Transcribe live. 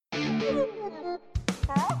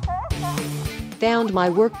Found my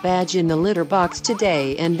work badge in the litter box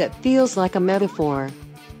today, and that feels like a metaphor.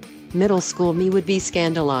 Middle school me would be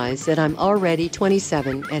scandalized that I'm already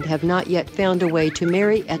 27 and have not yet found a way to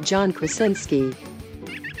marry at John Krasinski.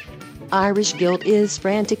 Irish guilt is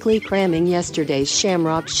frantically cramming yesterday's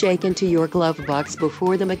shamrock shake into your glove box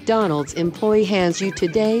before the McDonald's employee hands you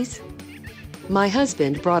today's. My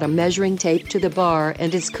husband brought a measuring tape to the bar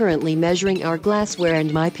and is currently measuring our glassware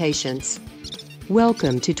and my patience.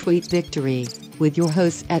 Welcome to Tweet Victory, with your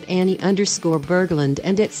hosts at Annie_Berglund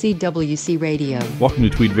and at CWC Radio. Welcome to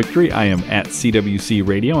Tweet Victory. I am at CWC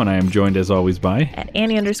Radio, and I am joined as always by... at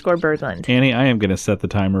Annie_Berglund. Annie, I am going to set the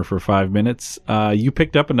timer for 5 minutes. You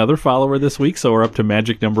picked up another follower this week, so we're up to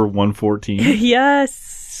magic number 114. Yes!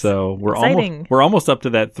 So we're almost up to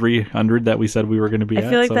that 300 that we said we were going to be at. I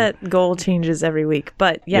feel like that goal changes every week,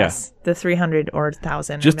 but yes, the 300 or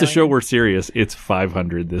 1,000. Just to show we're serious, it's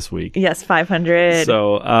 500 this week. Yes, 500.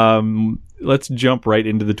 So let's jump right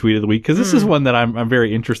into the tweet of the week, because this is one that I'm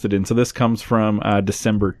very interested in. So this comes from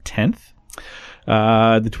December 10th.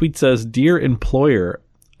 The tweet says, "Dear employer,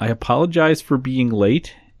 I apologize for being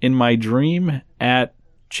late. In my dream at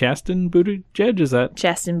Chasten Buttigieg, is that?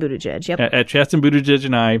 Chasten Buttigieg, yep. At Chasten Buttigieg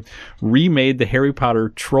and I remade the Harry Potter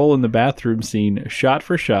troll in the bathroom scene shot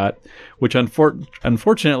for shot, which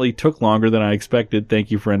unfortunately took longer than I expected.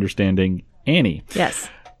 Thank you for understanding, Annie." Yes.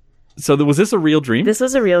 So was this a real dream? This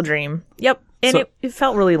was a real dream. Yep. And it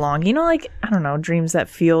felt really long. You know, like, I don't know, dreams that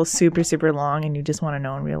feel super, super long and you just want to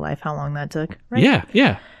know in real life how long that took, right?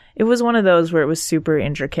 Yeah. It was one of those where it was super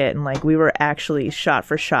intricate and like we were actually shot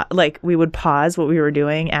for shot. Like we would pause what we were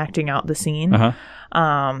doing, acting out the scene. Uh-huh.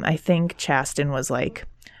 I think Chasten was like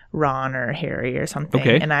Ron or Harry or something.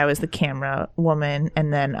 Okay. And I was the camera woman.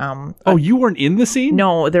 And then you weren't in the scene?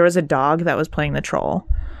 No, there was a dog that was playing the troll.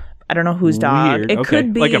 I don't know whose dog. Weird. It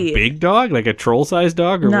could be like a big dog, like a troll-sized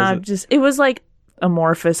dog, or was it? It was like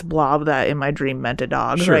amorphous blob that in my dream meant a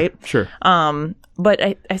dog, right? Sure. But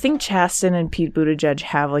I think Chasten and Pete Buttigieg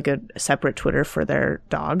have like a separate Twitter for their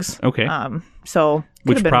dogs. Okay. So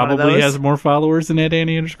which probably has more followers than at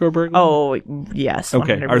Annie_Berglund? Oh, yes.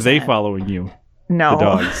 Okay. 100%. Are they following you? No. The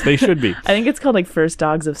dogs. They should be. I think it's called like First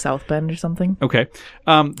Dogs of South Bend or something. Okay.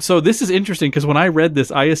 So this is interesting because when I read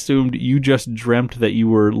this, I assumed you just dreamt that you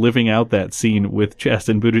were living out that scene with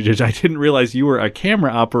Chasten Buttigieg. I didn't realize you were a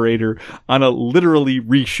camera operator on a literally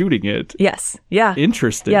reshooting it. Yes. Yeah.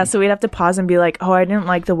 Interesting. Yeah. So we'd have to pause and be like, "Oh, I didn't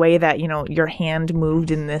like the way that, you know, your hand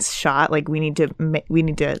moved in this shot. Like we need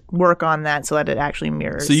to work on that so that it actually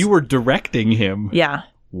mirrors." So you were directing him. Yeah.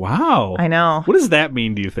 Wow. I know. What does that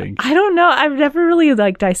mean, do you think? I don't know. I've never really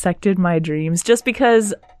like dissected my dreams just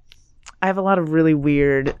because I have a lot of really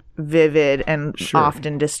weird, vivid, and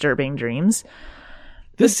often disturbing dreams.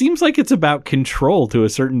 This seems like it's about control to a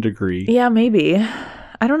certain degree. Yeah, maybe.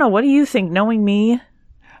 I don't know. What do you think, knowing me?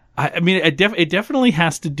 I mean, it definitely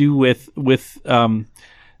has to do with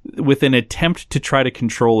an attempt to try to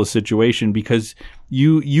control a situation, because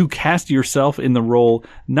you cast yourself in the role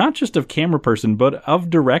not just of camera person but of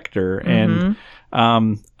director. And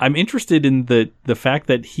I'm interested in the fact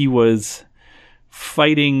that he was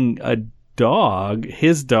fighting a dog,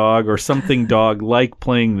 his dog, or something dog like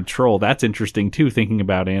playing the troll. That's interesting too, thinking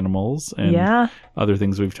about animals and other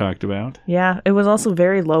things we've talked about. Yeah, it was also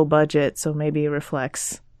very low budget, so maybe it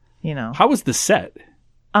reflects, you know. How was the set?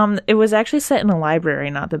 It was actually set in a library,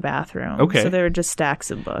 not the bathroom. Okay. So there were just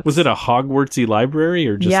stacks of books. Was it a Hogwartsy library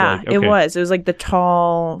or just like... Okay. It was. It was like the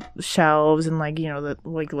tall shelves and like, you know, the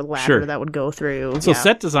ladder that would go through. So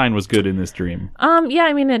set design was good in this dream. Yeah,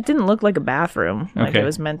 I mean, it didn't look like a bathroom like it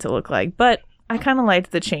was meant to look like, but I kind of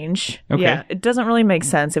liked the change. Okay. Yeah, it doesn't really make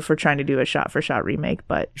sense if we're trying to do a shot-for-shot remake,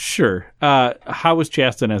 but... Sure. How was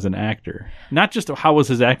Chasten as an actor? Not just how was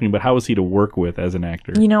his acting, but how was he to work with as an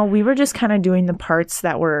actor? You know, we were just kind of doing the parts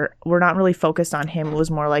that were not really focused on him. It was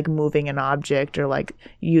more like moving an object or like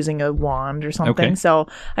using a wand or something. Okay. So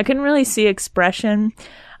I couldn't really see expression.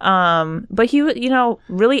 But he was, you know,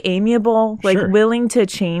 really amiable, like willing to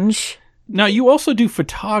change. Now, you also do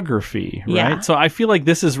photography, right? Yeah. So I feel like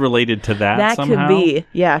this is related to that somehow. That could be.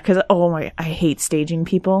 Yeah, because, I hate staging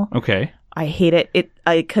people. Okay. I hate it.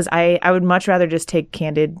 Because I would much rather just take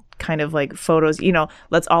candid kind of like photos. You know,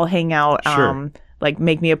 let's all hang out. Sure. Like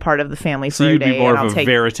make me a part of the family for so a day. So you'd be more of a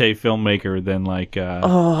verite filmmaker than like...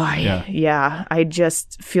 I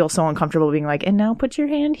just feel so uncomfortable being like, and now put your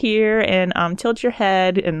hand here and tilt your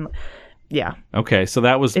head and... Yeah. Okay, so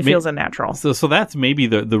that was... It feels unnatural. So that's maybe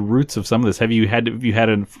the roots of some of this. Have you had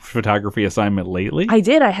a photography assignment lately? I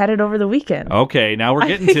did. I had it over the weekend. Okay, now we're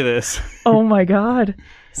getting to this. Oh my God.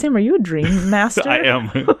 Sam, are you a dream master? I am.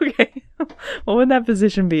 Okay. What would that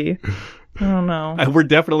position be? I don't know. We're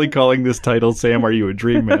definitely calling this title Sam, Are You a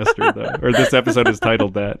Dream Master, though? Or this episode is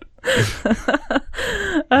titled that.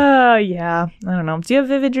 Yeah. I don't know. Do you have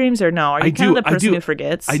vivid dreams or no? Are you kind of the person who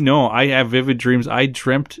forgets? I know. I have vivid dreams. I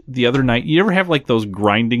dreamt the other night. You ever have like those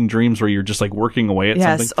grinding dreams where you're just like working away at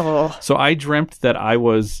something? Yes. Oh. So I dreamt that I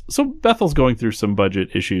was... So Bethel's going through some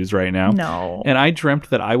budget issues right now. No. And I dreamt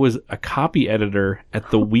that I was a copy editor at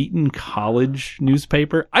the Wheaton College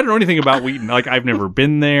newspaper. I don't know anything about Wheaton. Like, I've never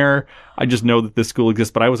been there. I just know that this school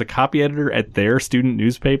exists. But I was a copy editor at their student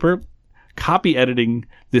newspaper, copy editing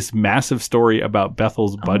this massive story about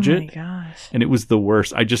Bethel's budget. Oh my gosh. And it was the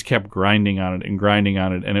worst. I just kept grinding on it.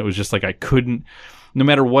 And it was just like I couldn't, no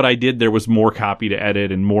matter what I did, there was more copy to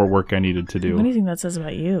edit and more work I needed to do. What do you think that says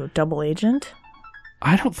about you? Double agent?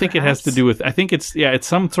 I don't think it has to do with, I think it's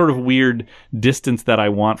some sort of weird distance that I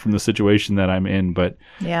want from the situation that I'm in. But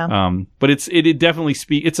yeah, but it definitely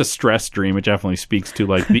it's a stress dream. It definitely speaks to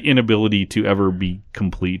like the inability to ever be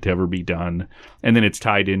complete, to ever be done. And then it's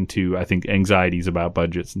tied into, I think, anxieties about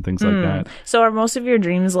budgets and things like that. So are most of your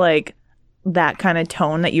dreams like that kind of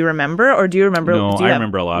tone that you remember, or do you remember? No, I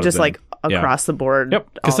remember a lot of them. Just like across the board.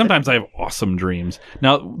 Yep. Because sometimes I have awesome dreams.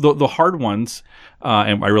 Now the hard ones,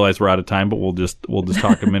 and I realize we're out of time, but we'll just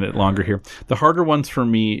talk a minute longer here. The harder ones for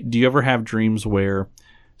me. Do you ever have dreams where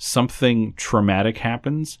something traumatic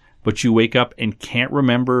happens, but you wake up and can't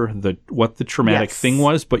remember what the traumatic thing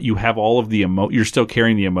was, but you have all of the you're still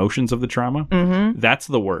carrying the emotions of the trauma? Mm-hmm. That's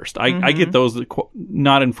the worst. I get those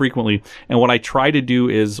not infrequently. And what I try to do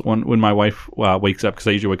is when my wife wakes up, because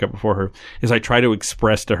I usually wake up before her, is I try to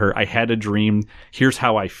express to her, I had a dream. Here's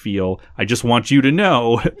how I feel. I just want you to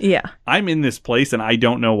know. Yeah. I'm in this place and I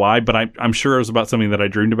don't know why, but I'm sure it was about something that I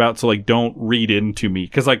dreamed about. So like, don't read into me.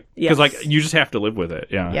 Because you just have to live with it.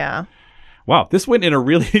 Yeah. Yeah. Wow, this went in a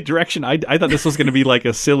really direction. I thought this was going to be like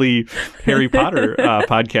a silly Harry Potter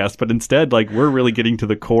podcast, but instead, like, we're really getting to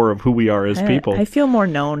the core of who we are as people. I feel more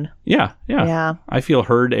known. Yeah. Yeah. I feel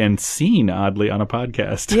heard and seen, oddly, on a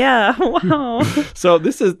podcast. Yeah, wow. So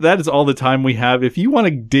that is all the time we have. If you want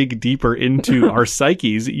to dig deeper into our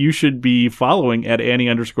psyches, you should be following at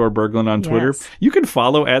Annie_Berglund on Twitter. Yes. You can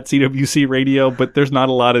follow at CWC Radio, but there's not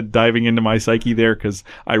a lot of diving into my psyche there because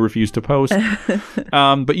I refuse to post.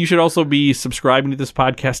 But you should also be subscribing to this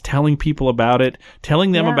podcast, telling people about it,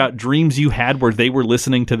 telling them about dreams you had where they were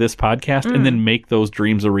listening to this podcast, and then make those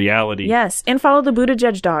dreams a reality. Yes, and follow the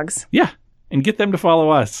Buttigieg dogs. Yeah, and get them to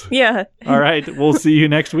follow us. Yeah. All right, we'll see you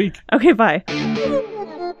next week. Okay, bye.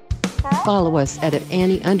 Follow us at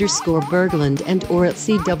Annie_Berglund and or at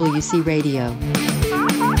CWC Radio.